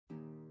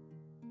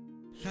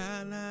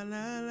La la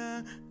la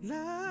la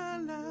la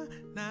la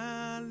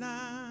la la.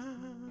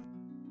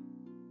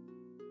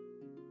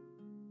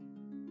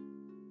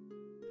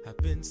 I've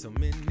been so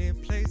many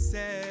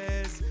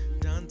places,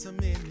 done so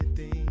many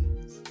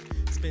things,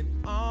 spent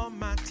all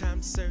my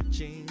time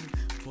searching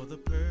for the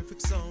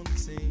perfect song to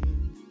sing.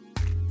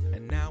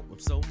 And now I'm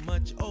so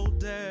much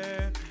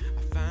older,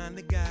 I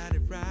finally got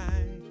it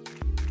right,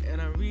 and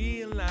I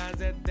realize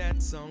that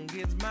that song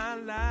is my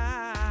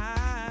life.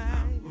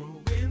 I'm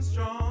growing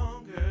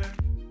stronger,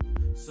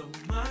 so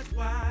much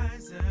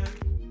wiser.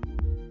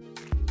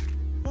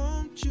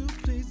 Won't you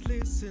please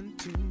listen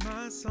to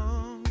my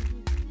song?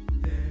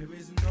 There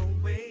is no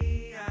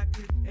way I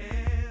could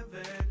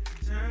ever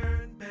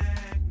turn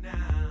back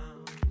now.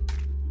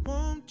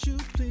 Won't you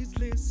please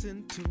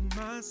listen to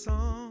my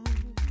song?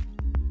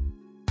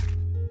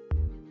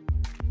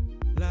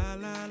 La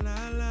la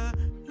la la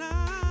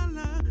la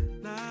la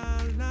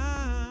la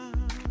la.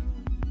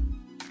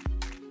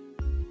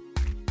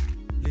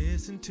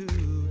 Listen to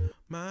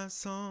my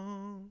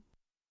song.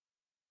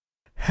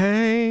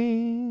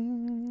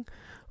 Hang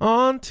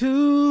on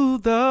to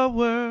the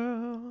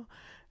world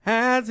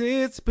as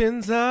it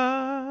spins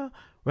around.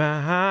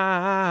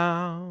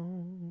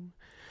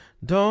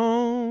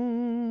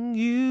 Don't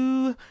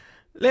you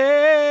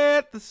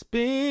let the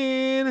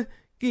spin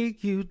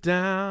get you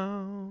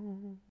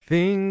down.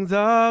 Things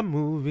are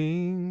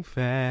moving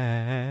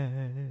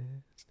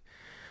fast.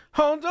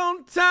 Hold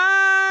on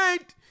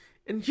tight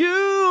and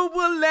you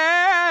will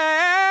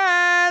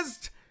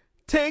last.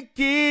 Take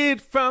it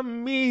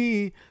from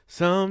me,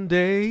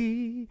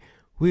 someday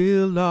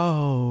we'll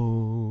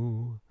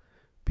all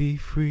be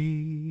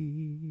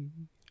free.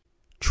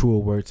 Truer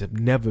words have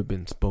never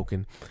been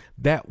spoken.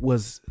 That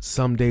was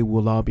Someday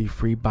We'll All Be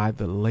Free by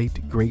the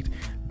late, great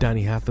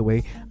Donny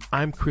Hathaway.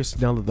 I'm Chris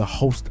Nella, the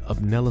host of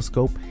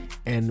Nellascope,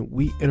 and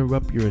we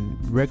interrupt your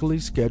regularly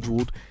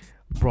scheduled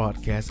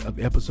broadcast of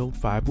episode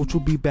 5, which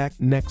will be back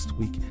next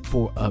week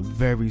for a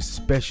very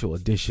special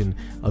edition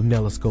of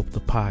Nellascope,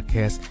 the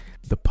podcast.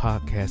 The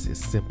podcast is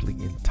simply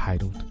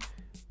entitled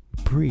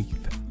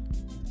Breathe.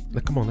 Now,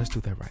 come on, let's do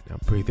that right now.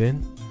 Breathe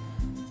in.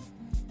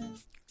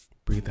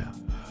 Breathe out.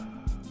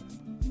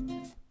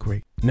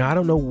 Great. Now, I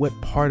don't know what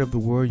part of the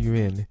world you're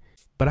in,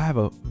 but I have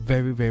a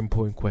very, very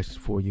important question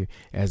for you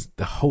as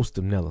the host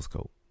of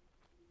Nellascope.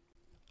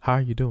 How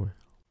are you doing?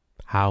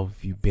 How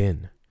have you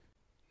been?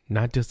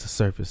 Not just the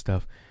surface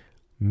stuff,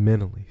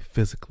 mentally,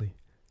 physically.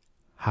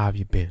 How have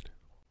you been?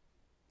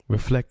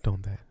 Reflect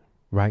on that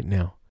right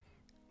now,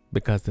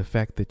 because the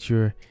fact that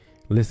you're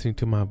listening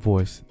to my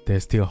voice,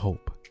 there's still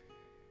hope.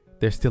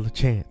 There's still a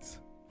chance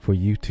for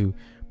you to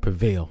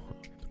prevail.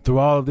 Through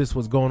all of this,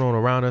 what's going on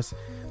around us,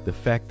 the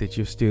fact that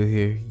you're still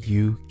here,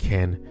 you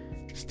can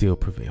still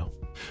prevail.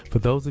 For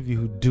those of you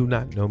who do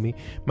not know me,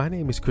 my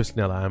name is Chris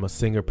Nella. I'm a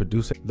singer,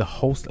 producer, the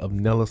host of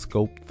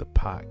Nellascope, the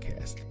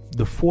podcast.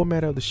 The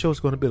format of the show is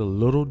going to be a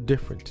little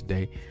different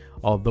today,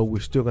 although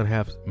we're still going to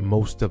have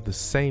most of the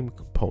same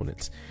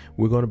components.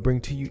 We're going to bring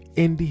to you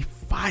Indie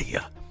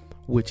Fire,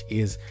 which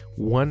is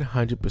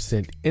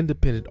 100%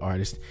 independent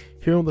artist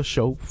here on the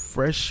show,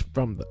 fresh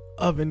from the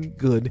oven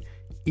good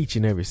each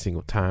and every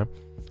single time.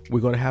 We're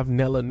going to have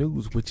Nella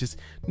News, which is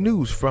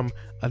news from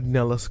a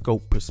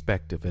Nellascope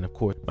perspective. And of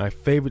course, my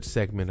favorite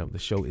segment of the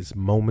show is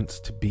Moments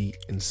to be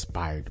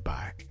Inspired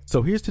by.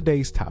 So here's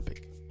today's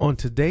topic. On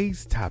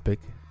today's topic,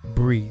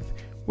 Breathe,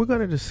 we're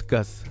going to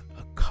discuss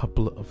a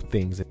couple of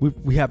things.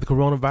 We have the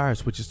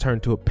coronavirus, which has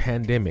turned to a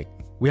pandemic.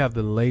 We have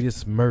the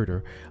latest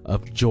murder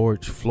of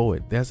George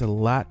Floyd. There's a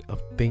lot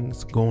of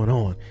things going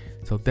on.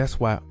 So that's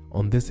why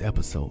on this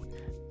episode,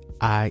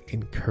 I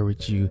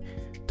encourage you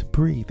to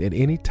breathe at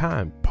any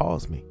time.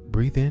 Pause me.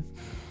 Breathe in,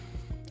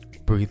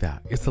 breathe out.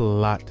 It's a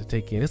lot to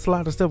take in. It's a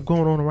lot of stuff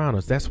going on around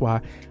us. That's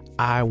why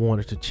I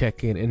wanted to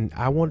check in, and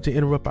I wanted to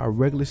interrupt our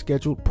regularly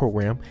scheduled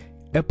program.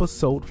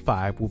 Episode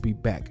 5 will be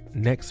back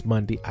next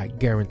Monday, I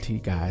guarantee,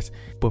 guys.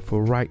 But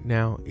for right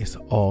now, it's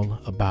all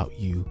about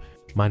you,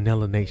 my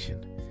Nella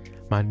Nation,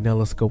 my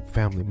Nellascope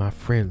family, my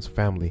friends,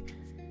 family.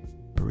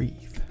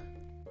 Breathe.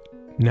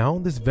 Now,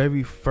 on this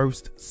very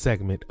first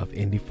segment of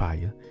Indie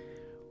Fire,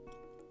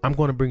 I'm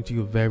going to bring to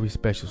you a very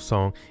special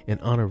song in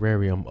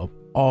honorarium of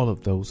all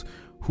of those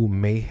who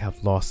may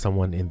have lost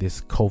someone in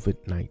this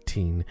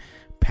COVID-19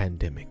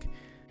 pandemic.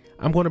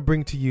 I'm going to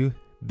bring to you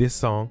this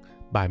song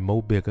by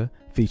Mo Bigger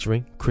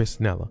featuring Chris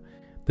Nella.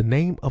 The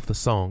name of the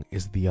song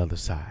is The Other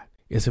Side.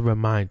 It's a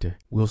reminder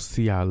we'll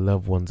see our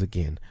loved ones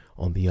again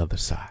on the other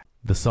side.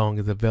 The song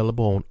is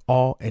available on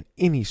all and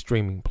any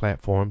streaming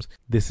platforms.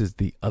 This is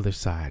The Other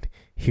Side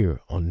here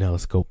on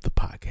Nellascope, the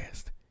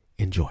podcast.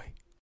 Enjoy.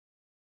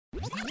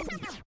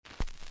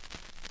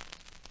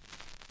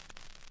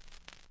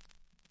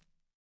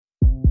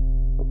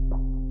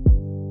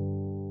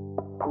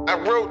 I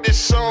wrote this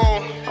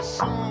song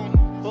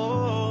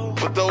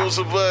for those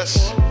of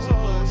us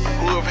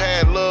who have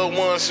had loved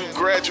ones who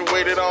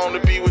graduated on to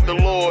be with the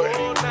Lord.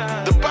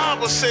 The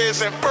Bible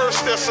says in 1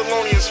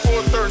 Thessalonians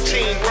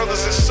 4:13,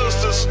 brothers and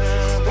sisters,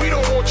 we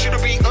don't want you to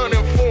be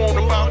uninformed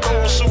about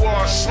those who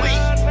are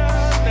asleep,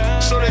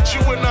 so that you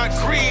will not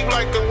grieve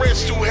like the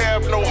rest who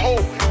have no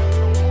hope.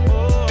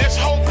 This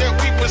hope that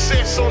we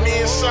possess on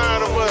the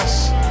inside of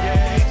us,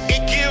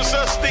 it gives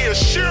us the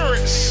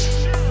assurance.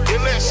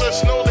 It lets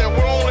us know that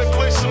we're only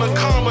placing a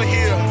comma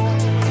here,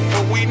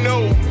 but we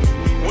know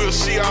we'll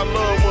see our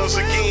loved ones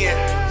again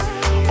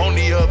on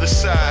the other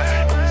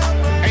side.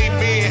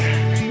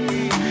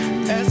 Amen.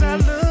 As I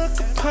look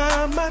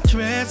upon my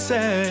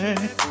dresser,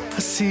 I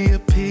see a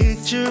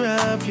picture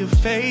of your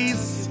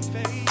face.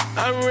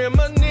 I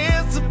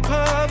reminisce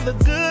upon the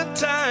good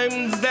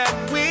times that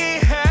we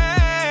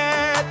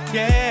had,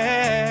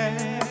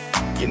 yeah.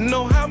 You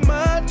know how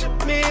much I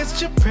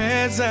missed your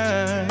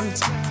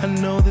presence. I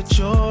know that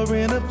you're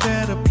in a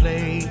better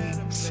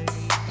place.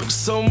 With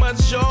so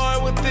much joy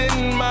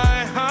within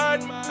my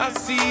heart, I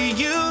see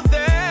you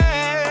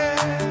there.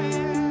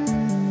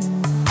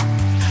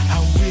 I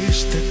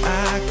wish that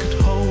I could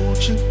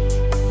hold you.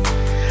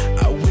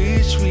 I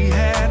wish we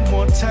had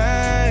more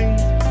time.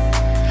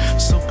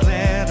 So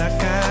glad I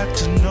got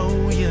to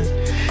know you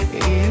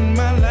in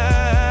my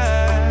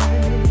life.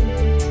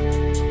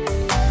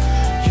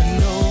 You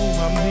know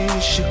I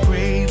miss you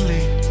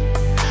greatly,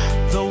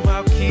 though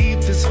I'll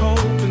keep this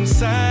hope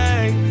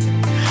inside.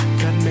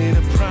 God made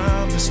a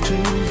promise to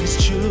his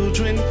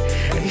children,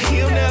 and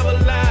he'll never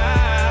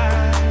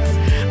lie.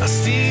 I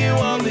see you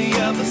on the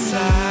other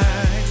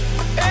side.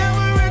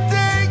 Every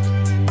day,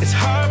 it's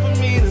hard for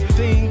me to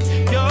think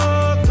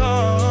you're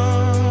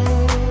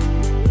gone.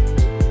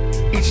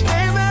 Each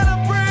day that I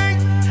break,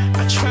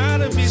 I try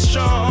to be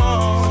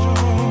strong.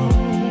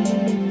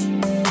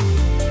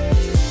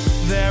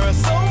 There are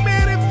so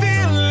many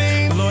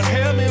feelings, Lord,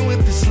 help me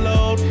with this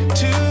load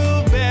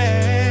to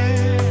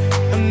bear.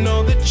 I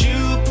know that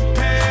you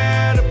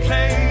prepared a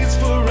place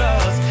for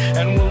us,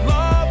 and we'll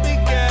all be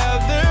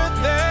gathered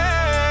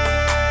there.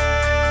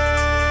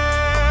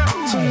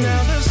 So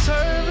now the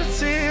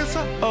services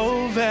are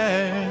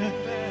over,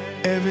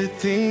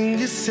 everything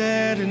is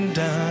said and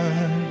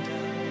done,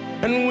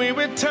 and we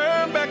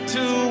return back to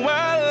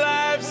our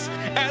lives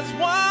as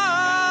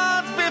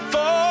once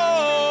before.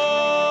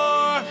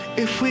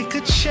 If we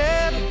could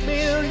shed a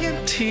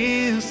million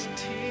tears,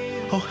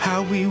 oh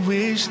how we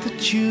wish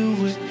that you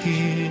were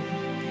here.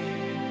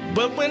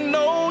 But we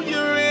know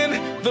you're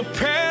in the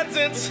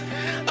presence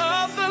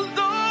of the Lord.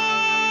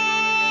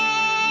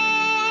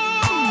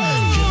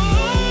 You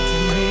know we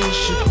miss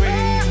you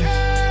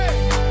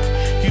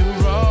greatly.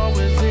 You're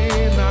always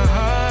in our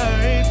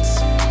hearts.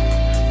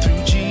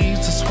 Through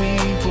Jesus we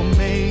will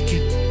make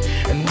it,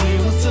 and we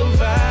will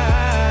survive.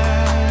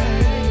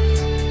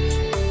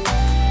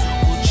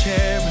 We'll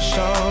cherish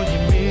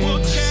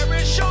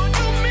all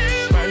your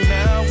memories. Right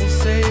now we'll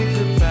say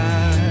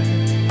goodbye.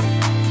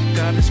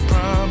 God has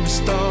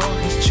promised all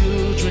his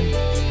children,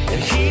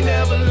 and he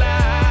never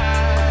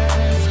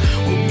lies.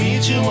 We'll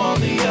meet you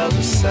on the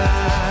other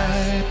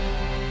side.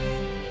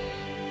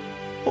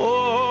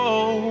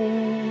 Oh,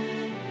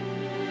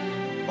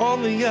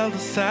 on the other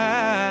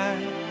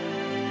side.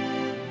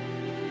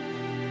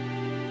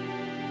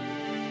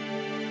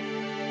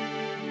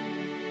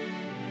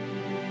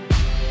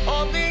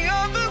 On the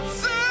other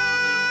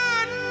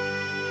side,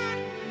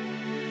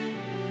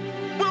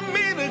 we'll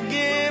meet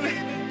again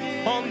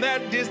on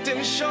that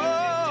distant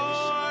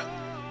shore.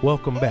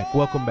 Welcome back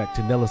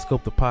to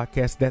Neloscope the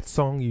podcast. That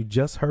song you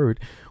just heard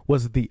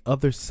was The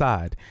Other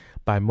Side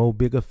by Mo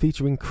Bigga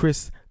featuring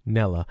Chris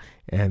Nella,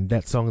 and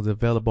that song is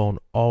available on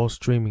all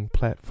streaming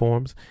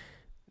platforms.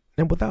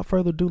 And without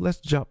further ado, let's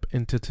jump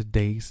into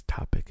today's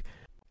topic.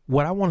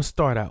 What I want to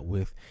start out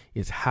with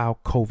is how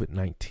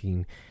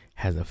COVID-19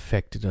 has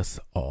affected us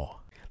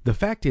all. The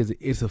fact is,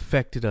 it's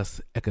affected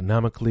us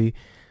economically,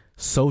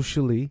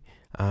 socially.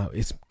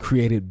 It's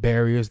created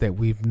barriers that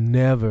we've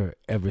never,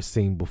 ever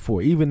seen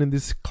before. Even in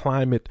this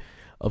climate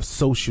of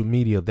social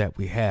media that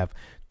we have,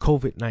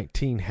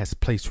 COVID-19 has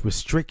placed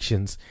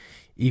restrictions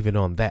even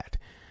on that.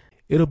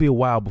 It'll be a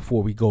while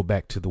before we go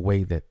back to the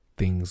way that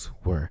things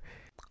were.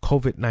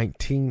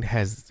 COVID-19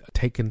 has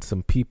taken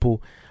some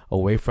people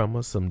away from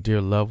us, some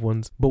dear loved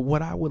ones. But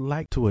what I would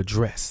like to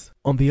address,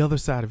 on the other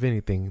side of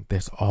anything,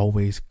 there's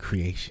always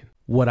creation.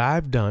 What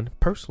I've done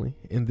personally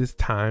in this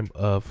time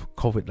of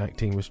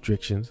COVID-19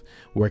 restrictions,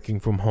 working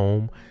from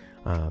home,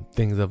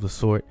 things of the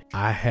sort,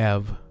 I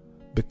have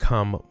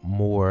become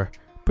more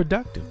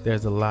productive.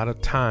 There's a lot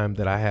of time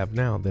that I have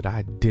now that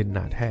I did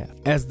not have.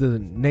 As the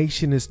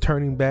nation is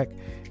turning back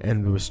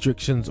and the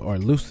restrictions are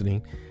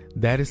loosening,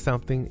 that is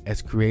something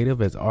as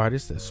creative, as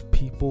artists, as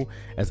people,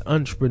 as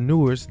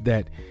entrepreneurs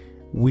that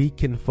we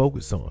can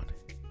focus on.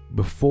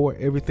 Before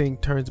everything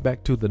turns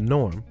back to the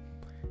norm,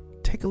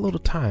 take a little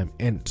time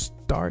and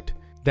start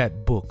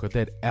that book or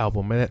that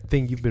album or that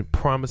thing you've been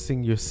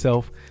promising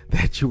yourself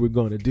that you were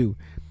going to do.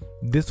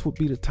 This would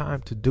be the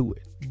time to do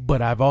it.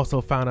 But I've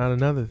also found out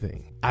another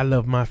thing. I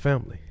love my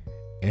family,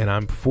 and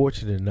I'm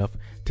fortunate enough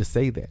to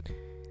say that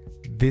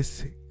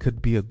this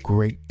could be a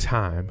great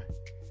time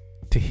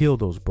to heal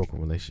those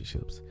broken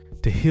relationships,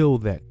 to heal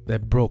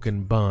that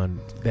broken bond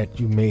that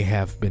you may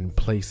have been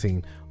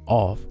placing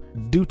off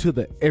due to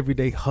the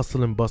everyday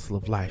hustle and bustle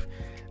of life.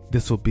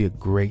 this will be a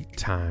great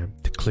time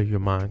to clear your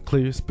mind,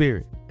 clear your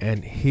spirit,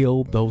 and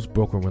heal those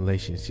broken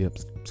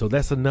relationships. So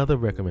that's another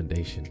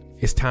recommendation.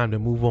 It's time to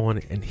move on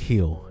and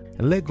heal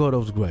and let go of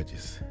those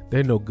grudges.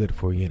 They're no good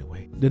for you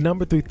anyway. The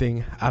number 3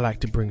 thing I like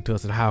to bring to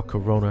us is how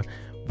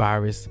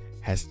coronavirus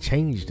has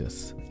changed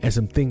us and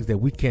some things that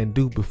we can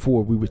do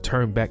before we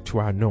return back to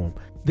our norm.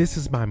 This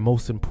is my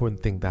most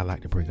important thing that I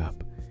like to bring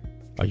up.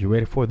 Are you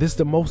ready for it? This is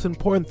the most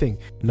important thing.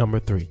 Number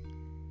 3.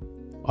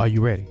 Are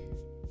you ready?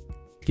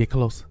 Get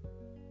closer.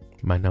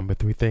 My number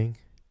 3 thing.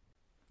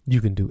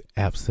 You can do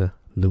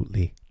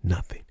absolutely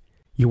nothing.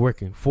 You're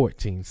working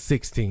 14,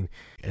 16,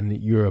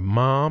 and you're a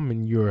mom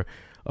and you're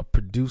a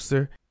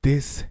producer.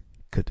 This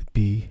could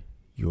be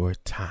your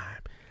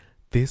time.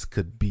 This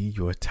could be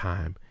your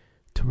time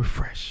to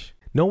refresh.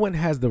 No one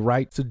has the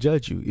right to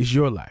judge you. It's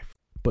your life.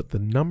 But the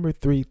number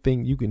 3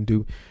 thing you can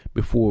do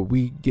before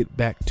we get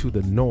back to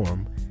the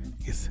norm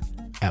is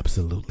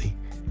absolutely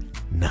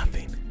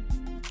nothing.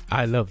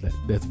 I love that.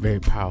 That's very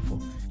powerful.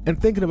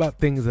 And thinking about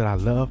things that I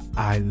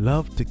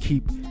love to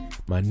keep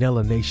my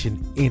Nella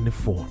Nation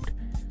informed.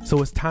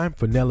 So it's time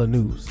for Nella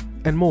News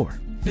and more.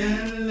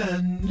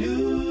 Nella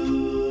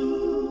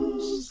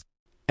News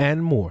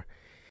and more.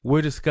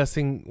 We're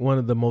discussing one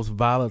of the most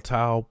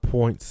volatile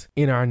points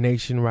in our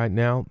nation right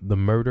now, the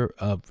murder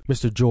of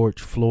Mr. George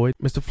Floyd.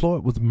 Mr.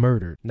 Floyd was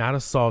murdered, not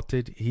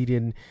assaulted. He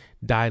didn't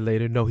die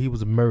later. No, he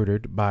was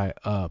murdered by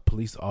a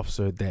police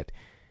officer that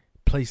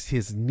placed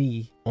his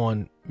knee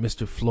on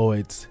Mr.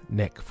 Floyd's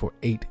neck for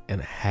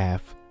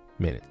 8.5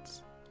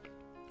 minutes,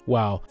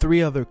 while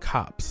 3 other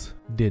cops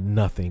did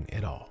nothing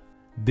at all.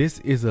 This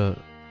is a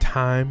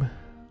time,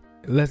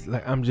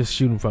 I'm just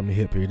shooting from the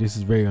hip here. This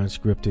is very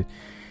unscripted.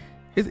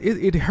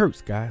 It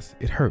hurts, guys.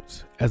 It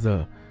hurts. As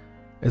an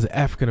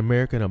African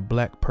American, a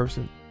black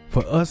person,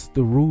 for us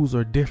the rules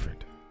are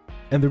different.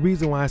 And the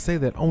reason why I say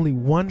that, only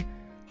one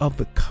of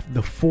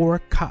the 4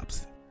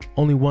 cops,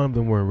 only one of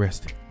them were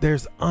arrested.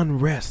 There's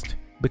unrest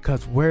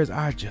because where's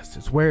our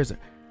justice? Where's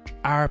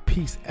our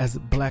peace as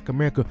Black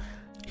America?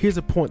 Here's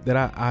a point that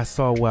I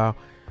saw while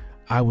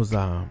I was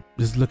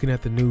just looking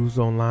at the news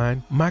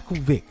online. Michael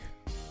Vick,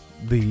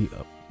 the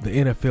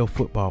NFL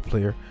football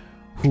player,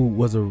 who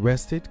was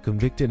arrested,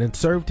 convicted, and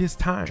served his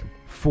time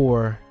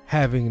for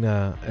having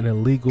an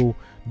illegal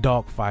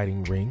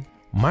dogfighting ring.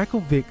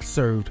 Michael Vick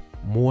served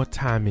more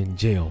time in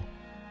jail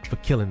for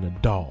killing a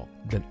dog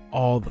than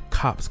all the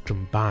cops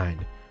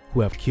combined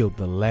who have killed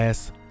the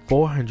last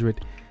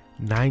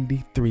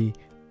 493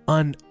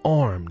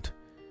 unarmed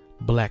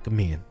black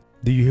men.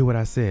 Do you hear what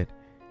I said?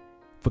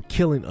 For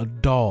killing a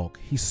dog,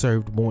 he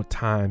served more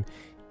time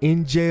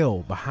in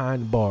jail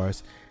behind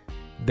bars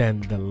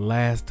than the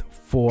last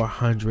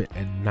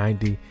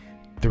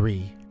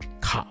 493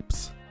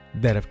 cops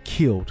that have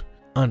killed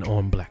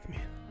unarmed black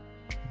men.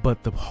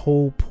 But the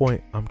whole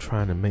point I'm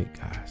trying to make,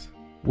 guys,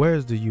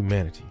 where's the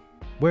humanity?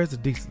 Where's the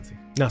decency?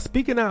 Now,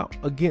 speaking out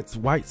against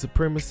white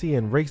supremacy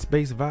and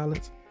race-based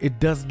violence, it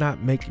does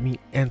not make me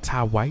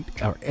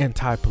anti-white or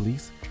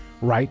anti-police,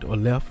 right or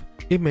left.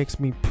 It makes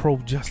me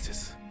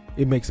pro-justice.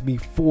 It makes me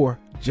for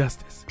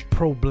justice,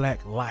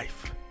 pro-black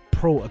life,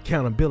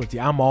 pro-accountability.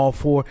 I'm all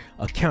for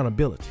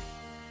accountability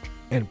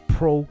and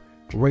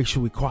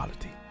pro-racial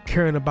equality.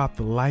 Caring about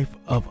the life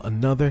of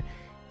another,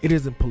 it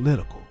isn't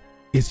political.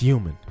 It's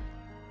human.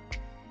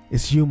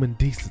 It's human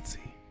decency.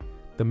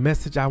 The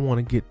message I want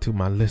to get to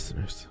my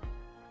listeners: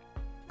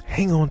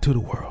 hang on to the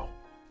world.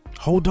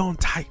 Hold on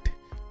tight.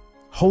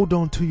 Hold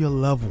on to your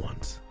loved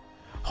ones.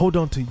 Hold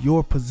on to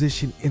your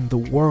position in the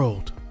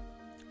world.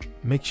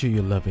 Make sure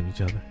you're loving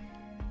each other.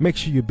 Make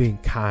sure you're being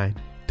kind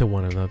to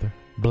one another.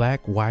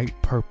 Black, white,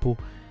 purple.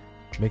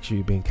 Make sure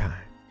you're being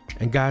kind.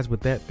 And guys,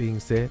 with that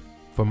being said,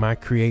 for my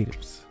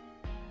creatives,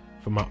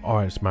 for my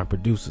artists, my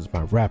producers,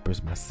 my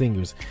rappers, my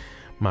singers,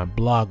 my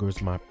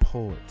bloggers, my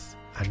poets,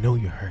 I know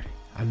you're hurting.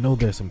 I know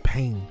there's some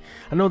pain.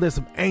 I know there's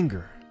some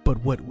anger. But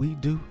what we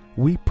do,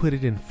 we put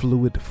it in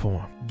fluid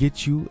form.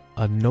 Get you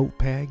a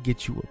notepad,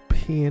 get you a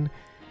pen,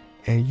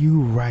 and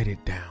you write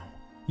it down.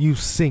 You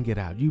sing it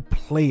out. You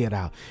play it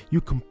out. You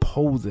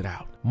compose it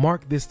out.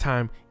 Mark this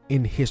time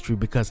in history,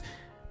 because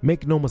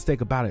make no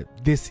mistake about it,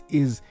 this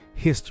is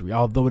history.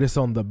 Although it is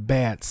on the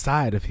bad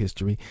side of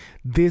history,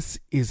 this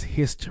is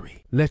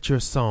history. Let your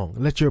song,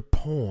 let your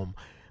poem,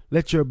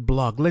 let your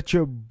blog, let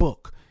your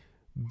book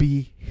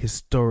be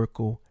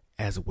historical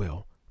as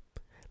well.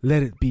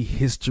 Let it be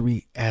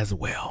history as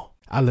well.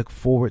 I look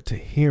forward to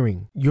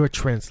hearing your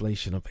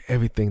translation of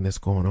everything that's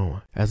going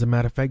on. As a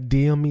matter of fact,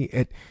 DM me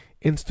at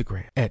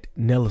Instagram at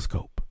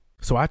Nellascope.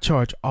 So I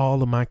charge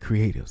all of my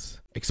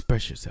creatives,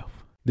 express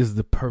yourself. This is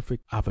the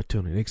perfect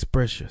opportunity.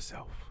 Express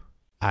yourself.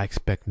 I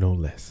expect no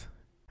less.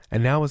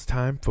 And now it's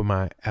time for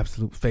my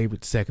absolute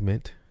favorite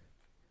segment,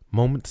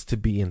 Moments to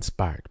be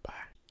Inspired by.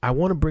 I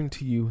want to bring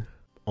to you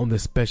on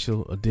this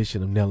special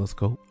edition of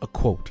Nellascope a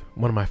quote,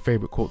 one of my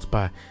favorite quotes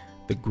by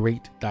the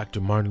great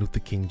Dr. Martin Luther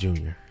King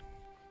Jr.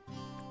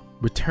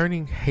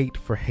 Returning hate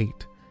for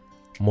hate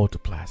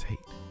multiplies hate,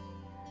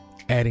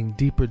 adding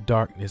deeper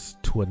darkness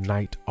to a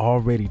night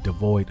already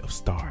devoid of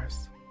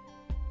stars.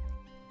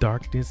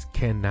 Darkness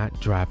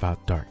cannot drive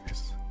out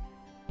darkness.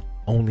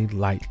 Only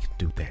light can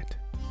do that.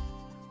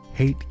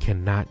 Hate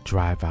cannot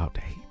drive out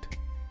hate.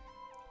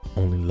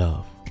 Only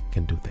love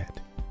can do that.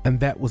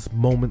 And that was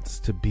Moments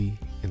to be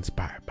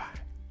Inspired by.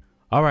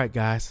 All right,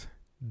 guys,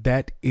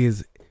 that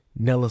is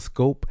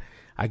Neloscope.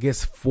 I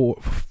guess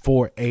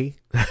 4A.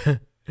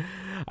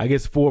 I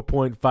guess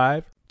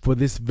 4.5 for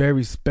this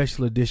very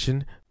special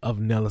edition of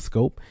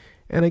Neloscope.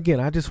 And again,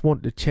 I just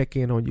wanted to check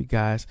in on you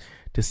guys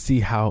to see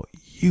how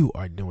you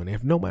are doing.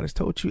 If nobody's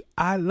told you,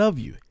 I love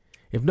you.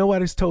 If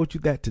nobody's told you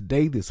that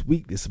today, this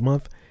week, this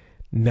month,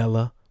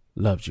 Nella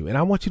loves you. And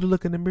I want you to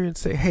look in the mirror and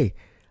say, hey,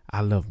 I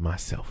love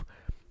myself.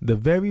 The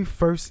very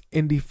first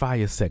Indie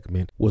Fire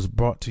segment was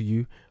brought to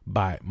you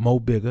by Mo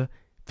Bigger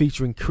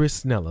featuring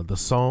Chris Nella. The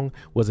song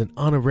was an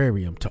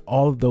honorarium to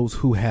all of those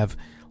who have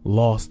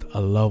lost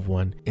a loved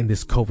one in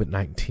this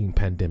COVID-19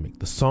 pandemic.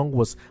 The song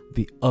was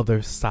The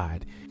Other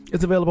Side.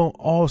 It's available on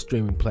all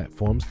streaming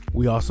platforms.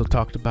 We also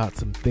talked about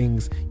some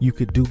things you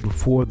could do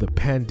before the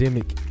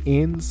pandemic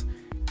ends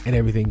and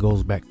everything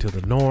goes back to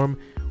the norm.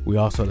 We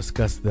also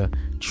discussed the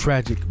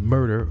tragic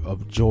murder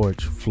of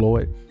George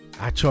Floyd.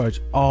 I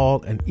charge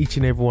all and each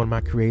and every one of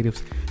my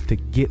creatives to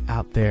get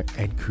out there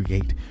and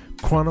create.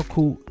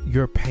 Chronicle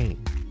your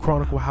pain.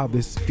 Chronicle how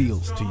this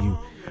feels to you.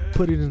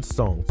 Put it in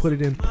song, put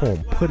it in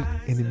poem, put it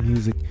in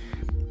music,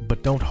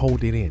 but don't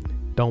hold it in.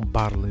 Don't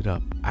bottle it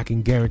up. I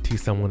can guarantee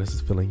someone else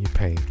is feeling your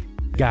pain.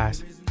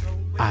 Guys,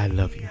 I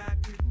love you,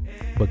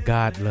 but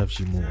God loves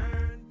you more.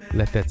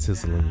 Let that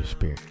sizzle in your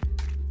spirit.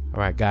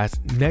 All right, guys,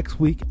 next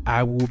week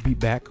I will be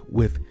back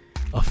with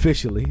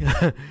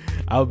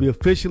I'll be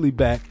officially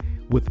back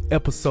with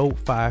episode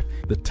 5.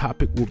 The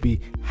topic will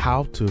be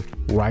how to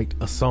write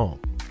a song.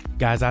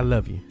 Guys, I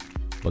love you,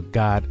 but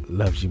God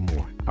loves you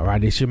more. All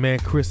right, it's your man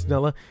Chris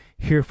Nella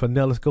here for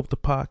Neloscope the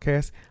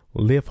podcast.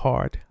 Live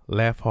hard,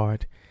 laugh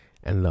hard,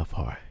 and love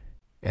hard.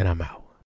 And I'm out.